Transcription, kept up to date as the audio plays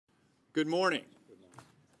Good morning.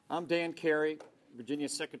 I'm Dan Carey, Virginia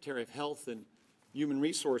Secretary of Health and Human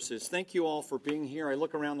Resources. Thank you all for being here. I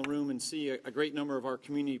look around the room and see a great number of our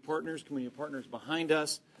community partners behind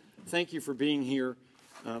us. Thank you for being here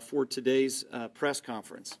for today's press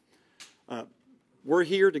conference. We're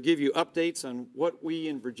here to give you updates on what we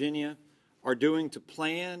in Virginia are doing to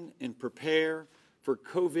plan and prepare for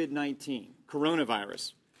COVID-19,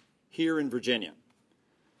 coronavirus, here in Virginia.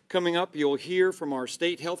 Coming up, you'll hear from our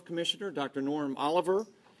State Health Commissioner, Dr. Norm Oliver,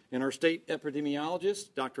 and our State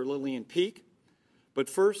Epidemiologist, Dr. Lillian Peek. But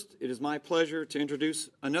first, it is my pleasure to introduce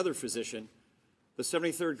another physician, the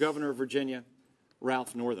 73rd Governor of Virginia,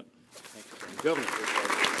 Ralph Northam. Thank you, Governor.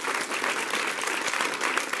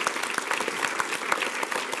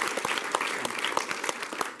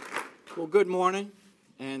 Well, good morning,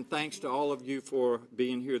 and thanks to all of you for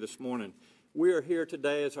being here this morning. We are here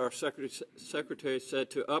today, as our Secretary said,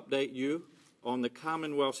 to update you on the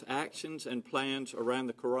Commonwealth's actions and plans around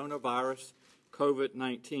the coronavirus,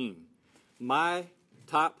 COVID-19. My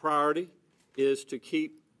top priority is to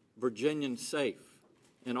keep Virginians safe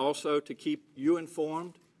and also to keep you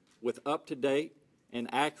informed with up-to-date and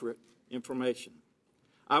accurate information.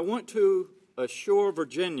 I want to assure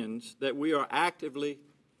Virginians that we are actively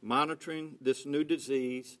monitoring this new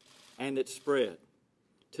disease and its spread.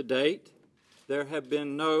 To date, there have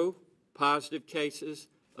been no positive cases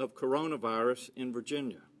of coronavirus in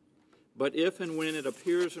Virginia. But if and when it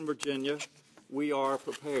appears in Virginia, we are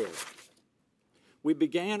prepared. We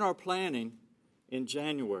began our planning in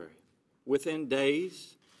January, within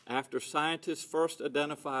days after scientists first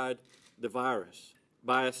identified the virus,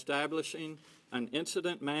 by establishing an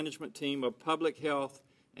incident management team of public health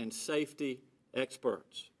and safety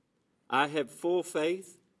experts. I have full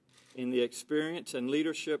faith in the experience and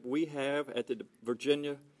leadership we have at the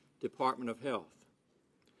Virginia Department of Health.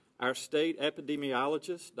 Our state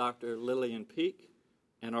epidemiologist, Dr. Lillian Peek,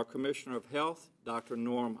 and our Commissioner of Health, Dr.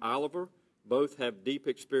 Norm Oliver, both have deep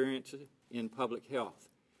experience in public health.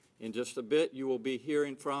 In just a bit, you will be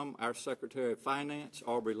hearing from our Secretary of Finance,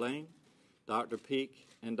 Aubrey Lane, Dr. Peek,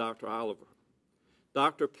 and Dr. Oliver.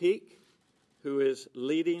 Dr. Peek, who is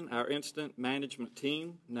leading our incident management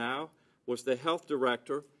team now, was the health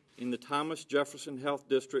director in the Thomas Jefferson Health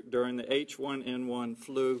District during the H1N1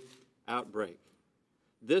 flu outbreak.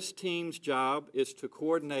 This team's job is to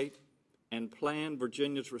coordinate and plan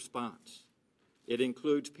Virginia's response. It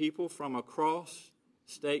includes people from across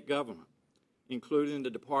state government, including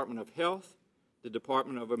the Department of Health, the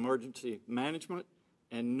Department of Emergency Management,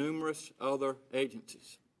 and numerous other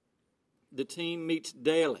agencies. The team meets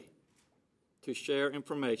daily to share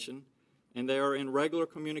information, and they are in regular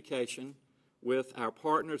communication with our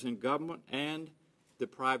partners in government and the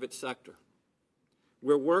private sector.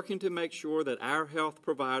 We're working to make sure that our health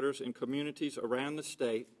providers in communities around the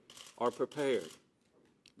state are prepared.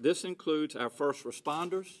 This includes our first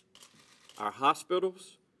responders, our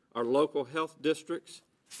hospitals, our local health districts,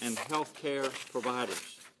 and healthcare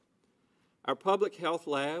providers. Our public health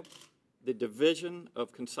lab, the Division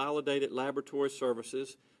of Consolidated Laboratory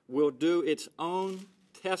Services, will do its own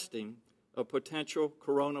testing of potential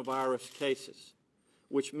coronavirus cases,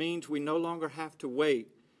 which means we no longer have to wait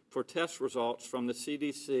for test results from the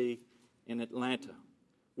CDC in Atlanta.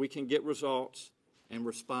 We can get results and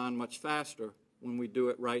respond much faster when we do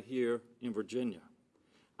it right here in Virginia.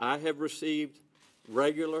 I have received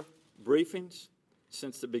regular briefings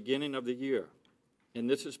since the beginning of the year, and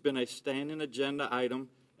this has been a standing agenda item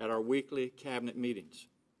at our weekly cabinet meetings.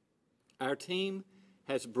 Our team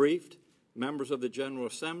has briefed members of the General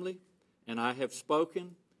Assembly, and I have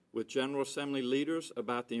spoken with General Assembly leaders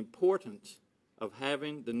about the importance of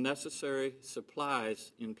having the necessary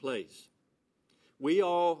supplies in place. We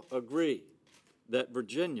all agree that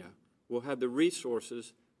Virginia will have the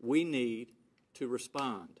resources we need to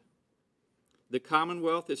respond. The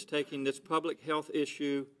Commonwealth is taking this public health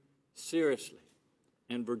issue seriously,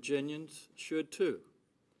 and Virginians should too.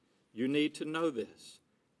 You need to know this.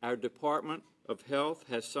 Our Department of Health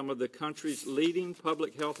has some of the country's leading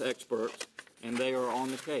public health experts, and they are on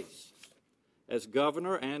the case. As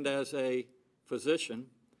governor and as a physician,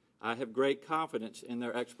 I have great confidence in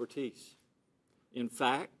their expertise. In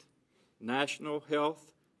fact, National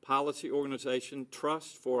Health Policy Organization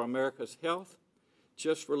Trust for America's Health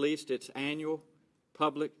just released its annual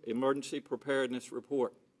Public Emergency Preparedness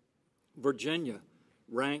Report. Virginia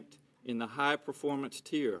ranked in the high performance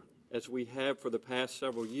tier, as we have for the past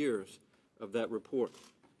several years, of that report.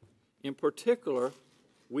 In particular,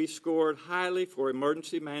 we scored highly for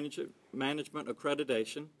emergency management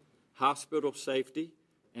accreditation, hospital safety,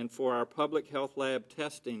 and for our public health lab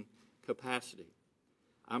testing capacity.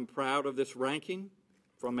 I'm proud of this ranking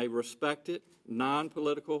from a respected,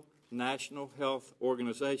 non-political national health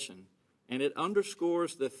organization, and it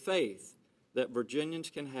underscores the faith that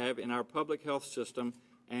Virginians can have in our public health system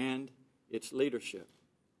and its leadership.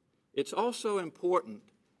 It's also important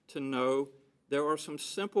to know there are some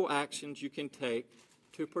simple actions you can take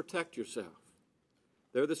to protect yourself.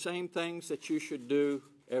 They're the same things that you should do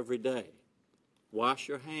every day. Wash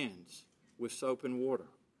your hands with soap and water.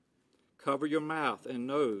 Cover your mouth and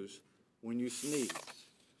nose when you sneeze.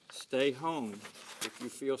 Stay home if you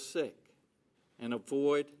feel sick, and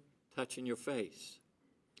avoid touching your face.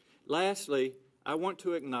 Lastly, I want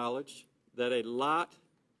to acknowledge that a lot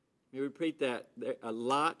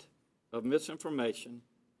of misinformation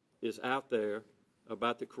is out there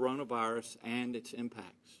about the coronavirus and its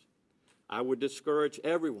impacts. I would discourage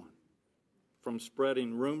everyone from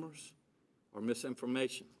spreading rumors or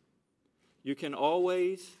misinformation. You can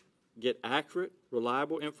always get accurate,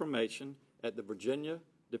 reliable information at the Virginia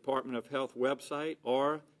Department of Health website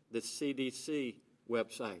or the CDC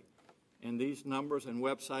website. And these numbers and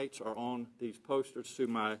websites are on these posters to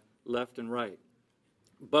my left and right.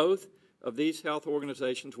 Both of these health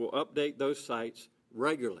organizations will update those sites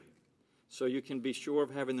regularly, so you can be sure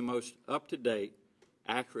of having the most up-to-date,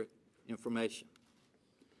 accurate information.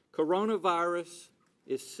 Coronavirus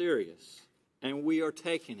is serious, and we are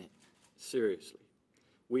taking it seriously.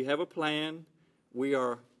 We have a plan, we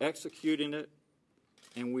are executing it,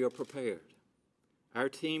 and we are prepared. Our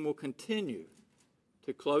team will continue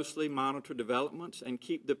to closely monitor developments and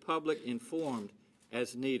keep the public informed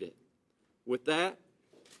as needed. With that,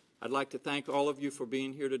 I'd like to thank all of you for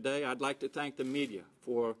being here today. I'd like to thank the media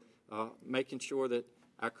for making sure that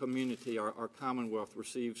our community, our Commonwealth,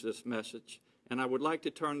 receives this message. And I would like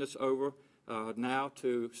to turn this over now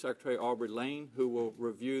to Secretary Aubrey Lane, who will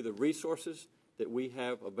review the resources that we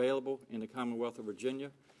have available in the Commonwealth of Virginia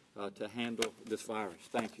to handle this virus.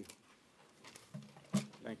 Thank you.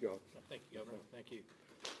 Thank you all. Thank you, Governor. Thank you.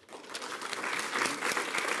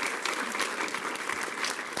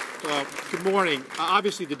 Good morning.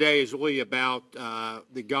 Obviously, today is really about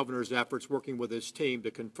the governor's efforts working with his team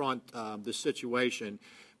to confront this situation.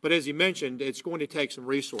 But as he mentioned, it's going to take some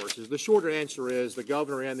resources. The shorter answer is the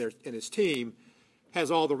governor and his team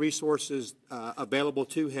has all the resources available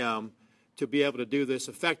to him to be able to do this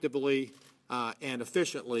effectively and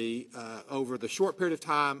efficiently over the short period of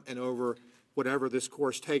time and over whatever this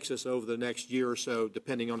course takes us over the next year or so,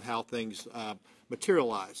 depending on how things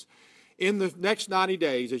materialize. In the next 90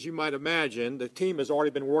 days, as you might imagine, the team has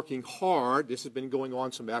already been working hard. This has been going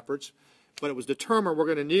on some efforts, but it was determined we're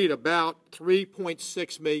going to need about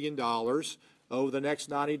 $3.6 million over the next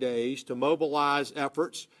 90 days to mobilize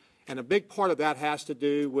efforts, and a big part of that has to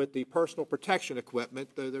do with the personal protection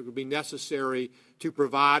equipment that will be necessary to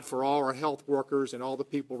provide for all our health workers and all the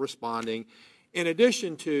people responding, in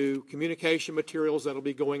addition to communication materials that will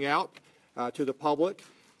be going out to the public,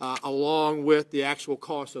 along with the actual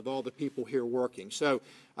cost of all the people here working. So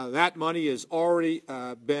that money has already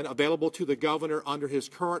been available to the governor under his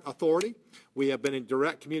current authority. We have been in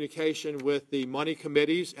direct communication with the money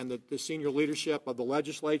committees and the senior leadership of the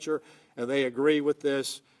legislature, and they agree with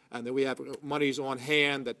this, and that we have monies on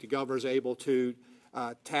hand that the governor is able to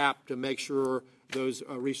tap to make sure those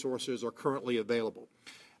resources are currently available.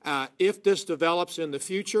 If this develops in the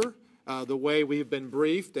future, the way we've been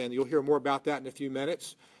briefed, and you'll hear more about that in a few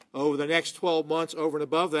minutes, over the next 12 months, over and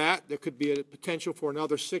above that, there could be a potential for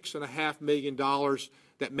another $6.5 million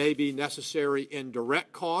that may be necessary in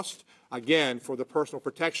direct cost, again, for the personal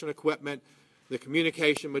protection equipment, the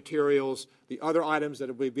communication materials, the other items that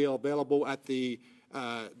will be available at the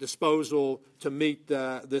disposal to meet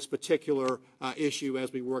this particular issue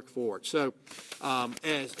as we work forward. So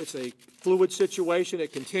as it's a fluid situation,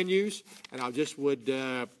 it continues, and I just would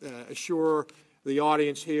assure the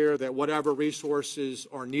audience here that whatever resources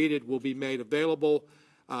are needed will be made available.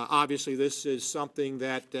 Obviously, this is something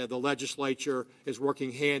that the legislature is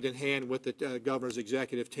working hand in hand with the governor's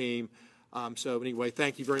executive team. So anyway,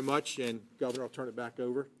 thank you very much, and Governor, I'll turn it back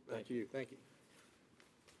over. Thank you. Thank you.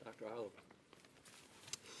 Dr. Oliver.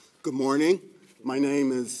 Good morning. My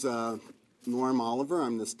name is Norm Oliver.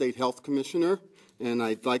 I'm the State Health Commissioner, and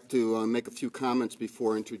I'd like to make a few comments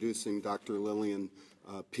before introducing Dr. Lillian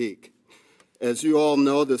Peek. As you all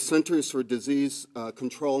know, the Centers for Disease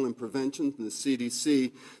Control and Prevention, the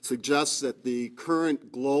CDC, suggests that the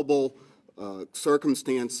current global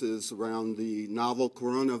circumstances around the novel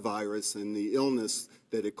coronavirus and the illness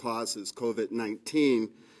that it causes,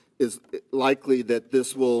 COVID-19, is likely that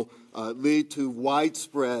this will lead to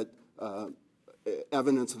widespread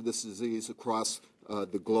evidence of this disease across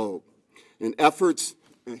the globe. And efforts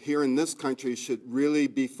here in this country should really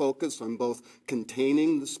be focused on both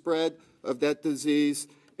containing the spread of that disease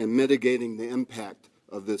and mitigating the impact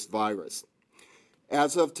of this virus.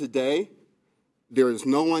 As of today, there is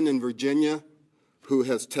no one in Virginia who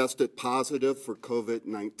has tested positive for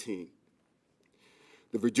COVID-19.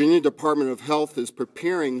 The Virginia Department of Health is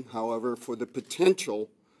preparing, however, for the potential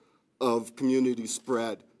of community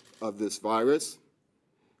spread of this virus,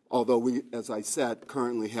 although we, as I said,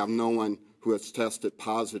 currently have no one who has tested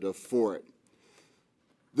positive for it.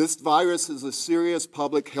 This virus is a serious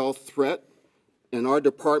public health threat, and our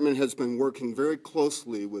department has been working very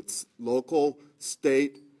closely with local,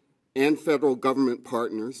 state, and federal government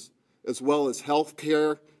partners, as well as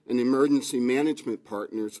healthcare and emergency management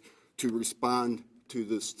partners to respond to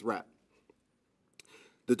this threat.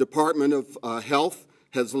 The Department of Health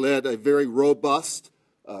has led a very robust,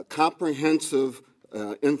 comprehensive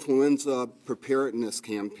influenza preparedness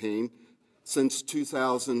campaign since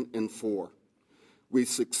 2004. We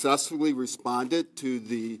successfully responded to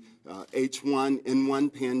the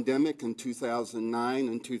H1N1 pandemic in 2009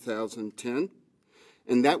 and 2010,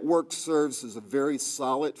 and that work serves as a very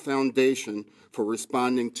solid foundation for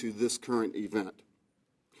responding to this current event.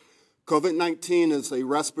 COVID-19 is a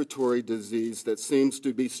respiratory disease that seems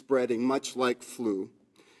to be spreading much like flu,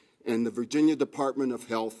 and the Virginia Department of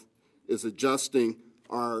Health is adjusting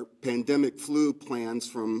our pandemic flu plans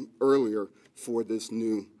from earlier for this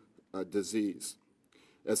new disease.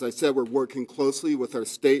 As I said, we're working closely with our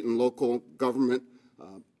state and local government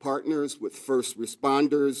partners, with first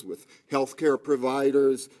responders, with healthcare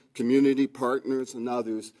providers, community partners, and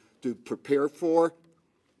others to prepare for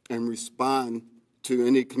and respond to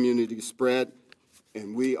any community spread,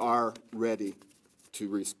 and we are ready to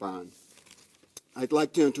respond. I'd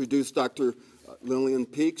like to introduce Dr. Lillian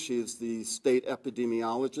Peek. She is the state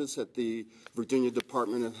epidemiologist at the Virginia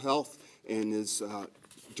Department of Health and is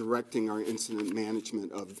directing our incident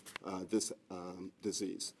management of this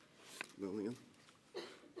disease. Lillian.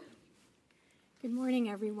 Good morning,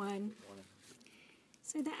 everyone.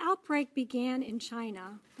 So the outbreak began in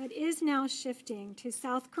China, but is now shifting to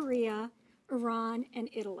South Korea, Iran, and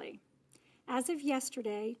Italy. As of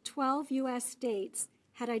yesterday, 12 U.S. states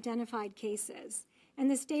had identified cases, and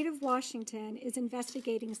the state of Washington is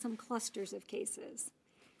investigating some clusters of cases.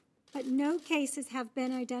 But no cases have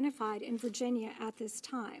been identified in Virginia at this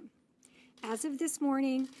time. As of this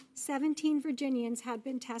morning, 17 Virginians had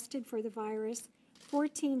been tested for the virus,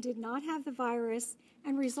 14 did not have the virus,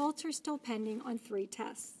 and results are still pending on 3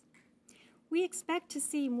 tests. We expect to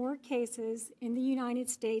see more cases in the United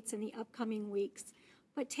States in the upcoming weeks,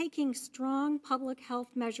 but taking strong public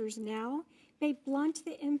health measures now may blunt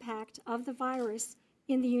the impact of the virus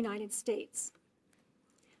in the United States.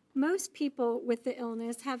 Most people with the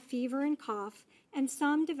illness have fever and cough, and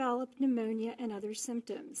some develop pneumonia and other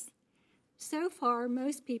symptoms. So far,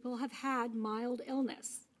 most people have had mild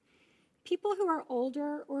illness. People who are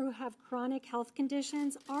older or who have chronic health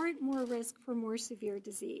conditions are at more risk for more severe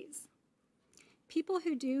disease. People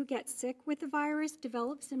who do get sick with the virus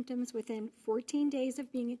develop symptoms within 14 days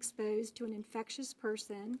of being exposed to an infectious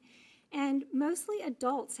person, and mostly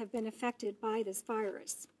adults have been affected by this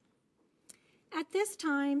virus. At this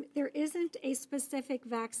time, there isn't a specific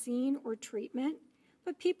vaccine or treatment,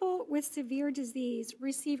 but people with severe disease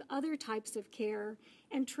receive other types of care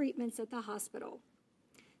and treatments at the hospital.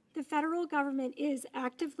 The federal government is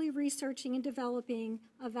actively researching and developing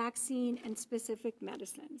a vaccine and specific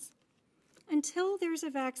medicines. Until there's a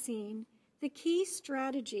vaccine, the key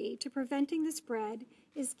strategy to preventing the spread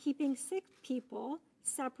is keeping sick people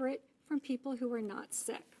separate from people who are not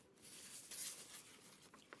sick.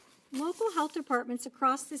 Local health departments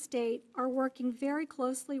across the state are working very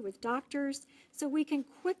closely with doctors so we can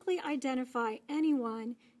quickly identify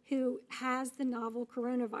anyone who has the novel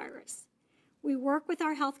coronavirus. We work with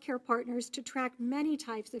our healthcare partners to track many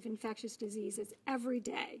types of infectious diseases every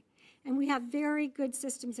day, and we have very good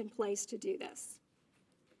systems in place to do this.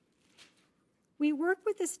 We work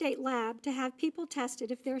with the state lab to have people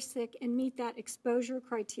tested if they're sick and meet that exposure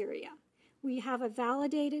criteria. We have a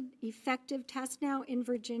validated, effective test now in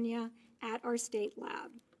Virginia at our state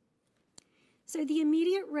lab. So the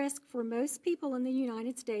immediate risk for most people in the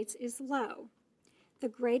United States is low. The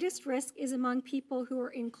greatest risk is among people who are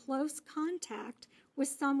in close contact with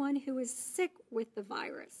someone who is sick with the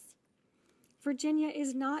virus. Virginia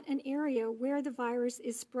is not an area where the virus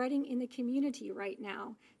is spreading in the community right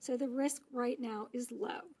now, so the risk right now is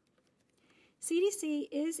low. CDC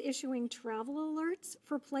is issuing travel alerts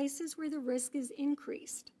for places where the risk is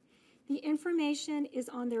increased. The information is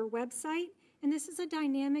on their website, and this is a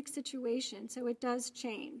dynamic situation, so it does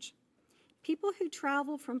change. People who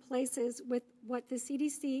travel from places with what the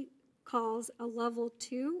CDC calls a level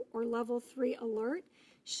 2 or level 3 alert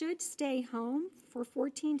should stay home for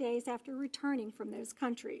 14 days after returning from those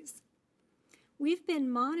countries. We've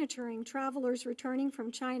been monitoring travelers returning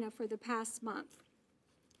from China for the past month.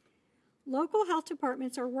 Local health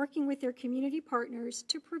departments are working with their community partners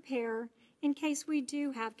to prepare in case we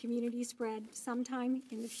do have community spread sometime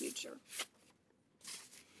in the future.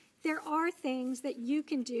 There are things that you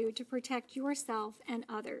can do to protect yourself and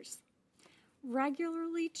others.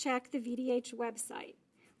 Regularly check the VDH website.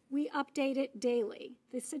 We update it daily.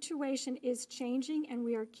 The situation is changing, and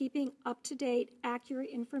we are keeping up-to-date, accurate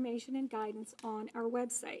information and guidance on our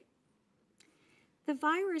website. The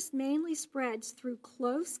virus mainly spreads through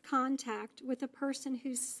close contact with a person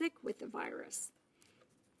who's sick with the virus.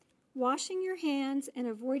 Washing your hands and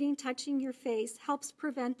avoiding touching your face helps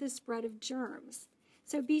prevent the spread of germs.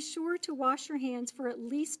 So be sure to wash your hands for at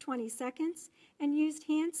least 20 seconds and use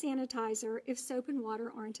hand sanitizer if soap and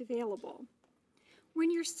water aren't available.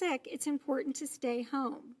 When you're sick, it's important to stay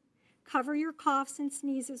home. Cover your coughs and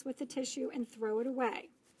sneezes with a tissue and throw it away.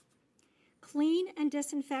 Clean and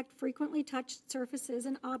disinfect frequently touched surfaces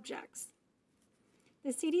and objects.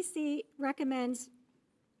 The CDC recommends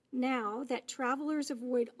now that travelers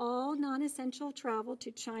avoid all non-essential travel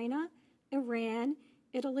to China, Iran,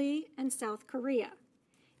 Italy, and South Korea.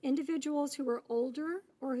 Individuals who are older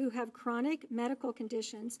or who have chronic medical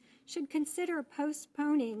conditions should consider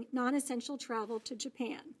postponing non-essential travel to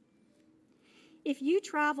Japan. If you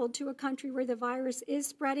traveled to a country where the virus is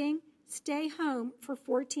spreading, stay home for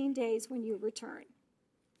 14 days when you return.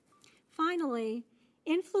 Finally,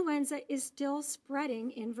 influenza is still spreading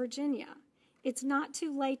in Virginia. It's not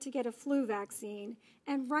too late to get a flu vaccine,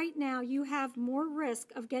 and right now you have more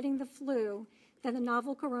risk of getting the flu than the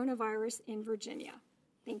novel coronavirus in Virginia.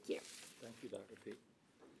 Thank you. Thank you, Dr. Peak.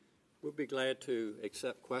 We'll be glad to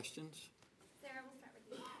accept questions. Sarah, we'll start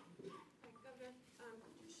with you. Hi, Governor.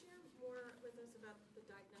 Could you share more with us about the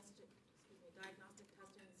diagnostic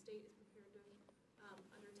testing the state is prepared to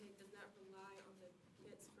undertake? Does that rely on the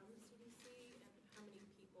kits from the CDC, and how many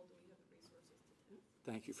people do we have the resources to test?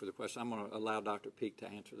 Thank you for the question. I'm going to allow Dr. Peak to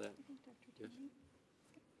answer that. Yes.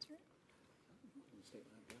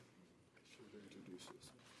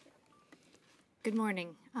 Good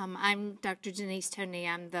morning. I'm Dr. Denise Toney.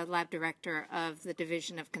 I'm the lab director of the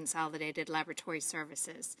Division of Consolidated Laboratory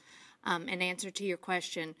Services. In answer to your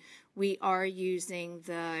question, we are using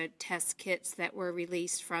the test kits that were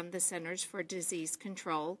released from the Centers for Disease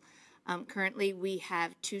Control. Currently, we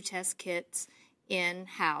have 2 test kits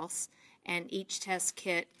in-house, and each test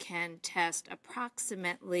kit can test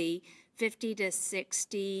approximately 50 to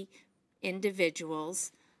 60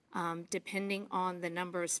 individuals, depending on the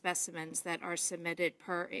number of specimens that are submitted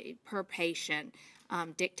per patient,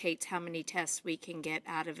 dictates how many tests we can get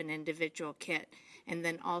out of an individual kit. And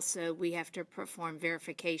then also we have to perform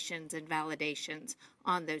verifications and validations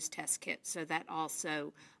on those test kits. So that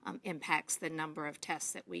also impacts the number of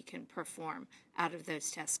tests that we can perform out of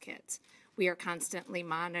those test kits. We are constantly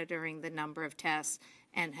monitoring the number of tests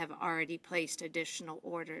and have already placed additional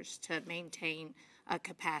orders to maintain a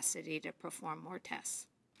capacity to perform more tests.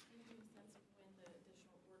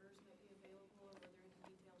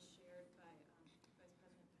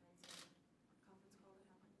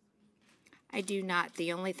 I do not.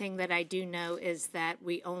 The only thing that I do know is that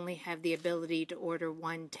we only have the ability to order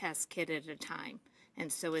 1 test kit at a time.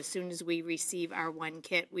 And so as soon as we receive our 1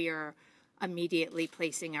 kit, we are immediately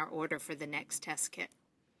placing our order for the next test kit.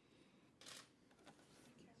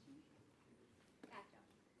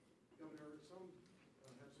 Governor, some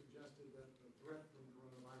have suggested that the threat from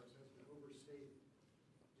coronavirus has been overstated.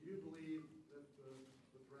 Do you believe that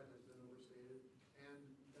the threat has been overstated? And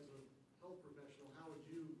as a health professional, how would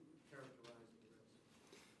you characterize the risk?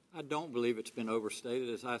 I don't believe it's been overstated.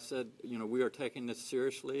 As I said, we are taking this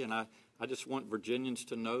seriously, and I just want Virginians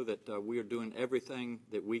to know that we are doing everything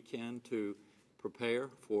that we can to prepare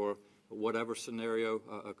for whatever scenario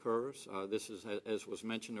occurs. This is, as was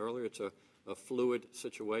mentioned earlier, it's a fluid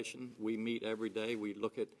situation. We meet every day. We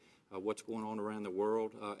look at what's going on around the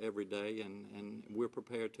world every day, and we're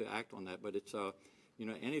prepared to act on that. But it's,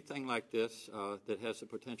 anything like this that has the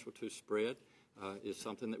potential to spread is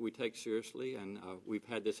something that we take seriously, and we've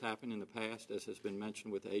had this happen in the past, as has been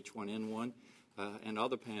mentioned with H1N1 and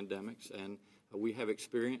other pandemics, and we have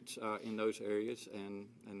experience in those areas, and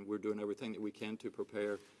we're doing everything that we can to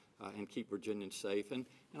prepare and keep Virginians safe. And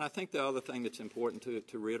I think the other thing that's important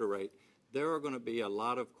to reiterate, there are going to be a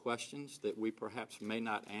lot of questions that we perhaps may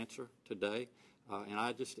not answer today, and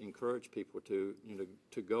I just encourage people to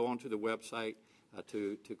go onto the website,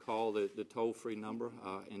 to call the toll-free number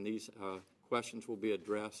in these questions will be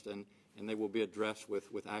addressed, and they will be addressed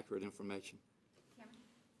with accurate information.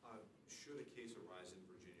 Should a case arise in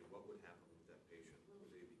Virginia, what would happen with that patient?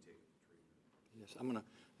 Would they be taken to treatment?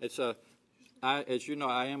 Yes, as you know,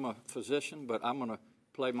 I am a physician, but I'm going to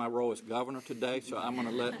play my role as governor today, so I'm going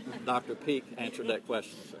to let Dr. Peak answer that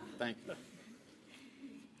question. So, thank you.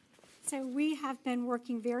 So we have been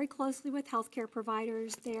working very closely with healthcare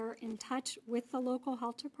providers. They're in touch with the local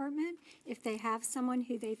health department if they have someone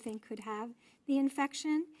who they think could have the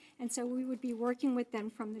infection. And so we would be working with them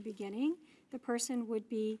from the beginning. The person would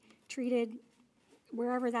be treated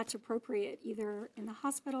wherever that's appropriate, either in the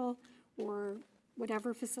hospital or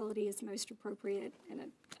whatever facility is most appropriate in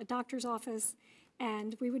a doctor's office.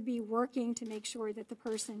 And we would be working to make sure that the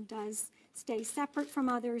person does stay separate from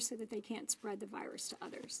others so that they can't spread the virus to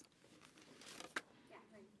others.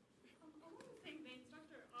 Along the same veins,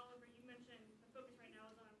 Dr. Oliver, you mentioned the focus right now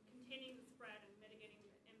is on containing the spread and mitigating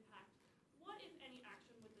the impact. What, if any,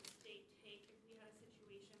 action would the state take if we had a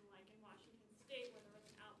situation like in Washington State where there was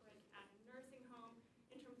an outbreak at a nursing home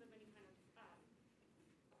in terms of any kind of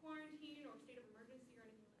quarantine or state of emergency or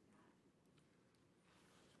anything like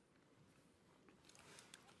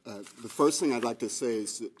that? The first thing I'd like to say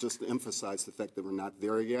is just to emphasize the fact that we're not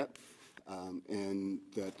there yet, and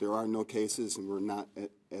that there are no cases, and we're not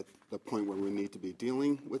at the point where we need to be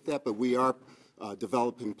dealing with that. But we are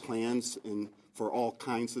developing plans for all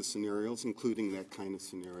kinds of scenarios, including that kind of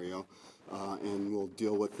scenario, and we'll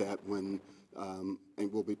deal with that when, and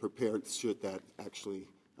we'll be prepared should that actually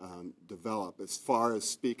develop. As far as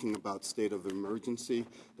speaking about state of emergency,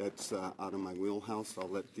 that's out of my wheelhouse. I'll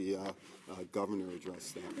let the governor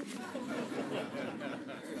address that.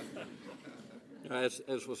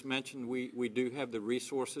 As was mentioned, we do have the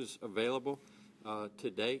resources available to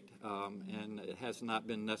date, and it has not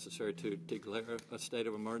been necessary to declare a state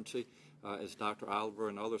of emergency. As Dr. Oliver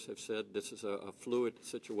and others have said, this is a fluid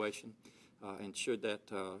situation, and should that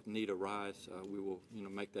need arise, we will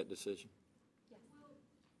make that decision.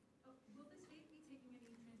 Will the state be taking any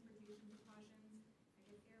transportation precautions,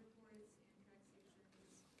 like at airports, Amtrak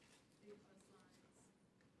stations, big bus lines?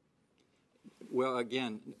 Well,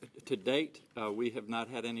 again, to date, we have not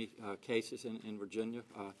had any cases in Virginia.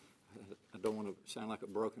 I don't want to sound like a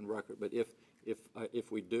broken record, but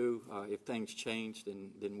if we do, if things change,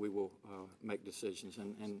 then we will make decisions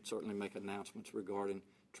and certainly make announcements regarding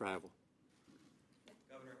travel.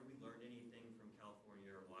 Governor, have we learned anything from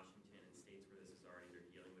California or Washington and states where this is already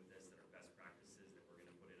they're dealing with this that are best practices that we're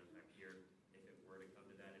going to put in effect here if it were to come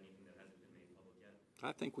to that? Anything that hasn't been made public yet?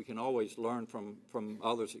 I think we can always learn from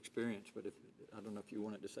others' experience, but I don't know if you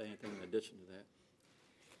wanted to say anything in addition to that.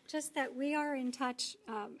 Just that we are in touch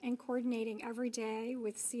and coordinating every day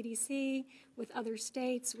with CDC, with other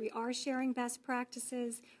states. We are sharing best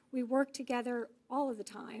practices. We work together all of the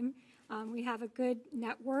time. We have a good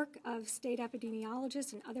network of state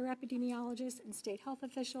epidemiologists and other epidemiologists and state health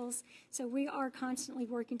officials. So we are constantly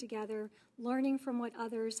working together, learning from what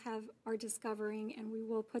others are discovering, and we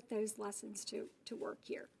will put those lessons to work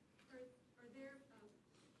here. Are there,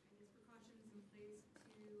 precautions in place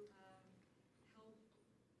to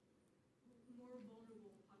help more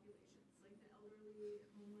vulnerable populations, like the elderly,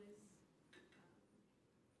 homeless,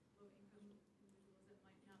 low-income individuals that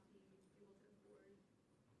might not be able to afford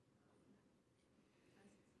tests?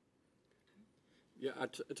 Yeah,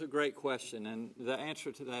 it's a great question, and the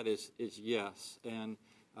answer to that is yes. And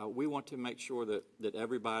we want to make sure that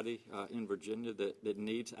everybody in Virginia that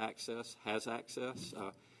needs access has access.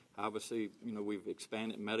 Obviously, we've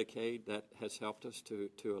expanded Medicaid. That has helped us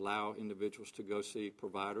to allow individuals to go see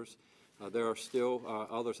providers. There are still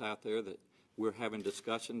others out there that we're having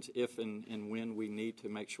discussions if and when we need to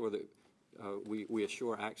make sure that we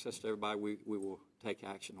assure access to everybody. We will take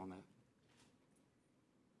action on that.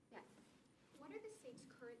 Yes. What are the state's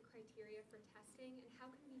current criteria for testing, and how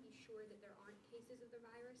can we be sure that there aren't cases of the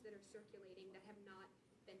virus that are circulating that have not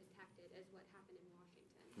been detected, as what happened in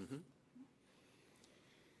Washington? Mm-hmm.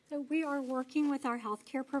 So we are working with our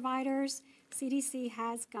healthcare providers. CDC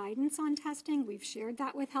has guidance on testing. We've shared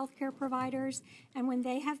that with healthcare providers. And when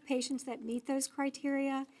they have patients that meet those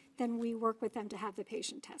criteria, then we work with them to have the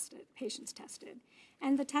patients tested.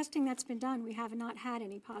 And the testing that's been done, we have not had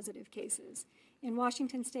any positive cases. In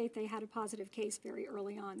Washington State, they had a positive case very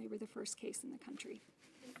early on. They were the first case in the country.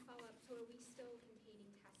 And follow up, so are we still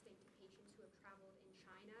containing testing to patients who have traveled in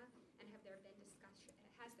China, and has there been discussion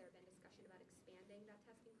about expanding that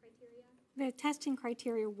testing criteria? The testing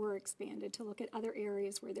criteria were expanded to look at other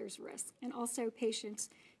areas where there's risk, and also patients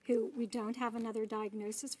who we don't have another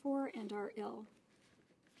diagnosis for and are ill.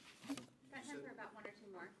 Got time for about one or two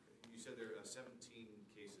more. You said there are 17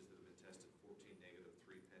 cases that have been tested, 14 negative,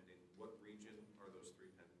 3 pending. What region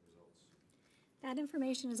That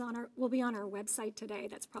information will be on our website today.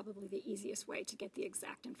 That's probably the easiest way to get the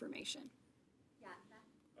exact information. Yeah.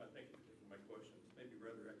 Thank you for taking my question. It may be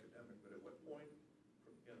rather academic, but at what point,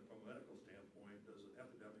 again, from a medical standpoint, does an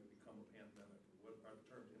epidemic become a pandemic? What are the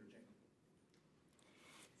terms interchangeable?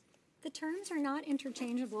 The terms are not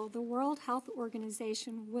interchangeable. The World Health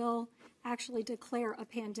Organization will actually declare a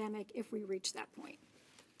pandemic if we reach that point.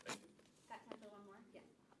 Got time for one more? Yes.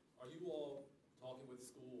 Are you all talking with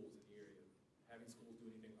schools in the area? Having schools do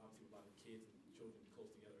anything, obviously with a lot of kids and children close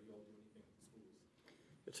together, are you all doing anything in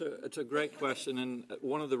schools? It's a great question, and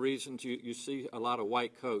one of the reasons you see a lot of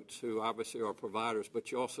white coats who obviously are providers,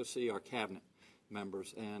 but you also see our cabinet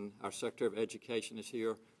members, and our Secretary of Education is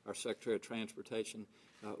here, our Secretary of Transportation.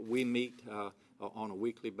 We meet on a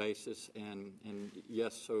weekly basis, and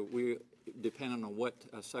yes, so we, depending on what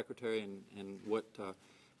secretary and what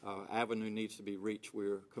avenue needs to be reached,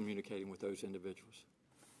 we're communicating with those individuals.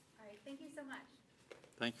 All right, thank you so much.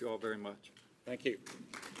 Thank you all very much. Thank you.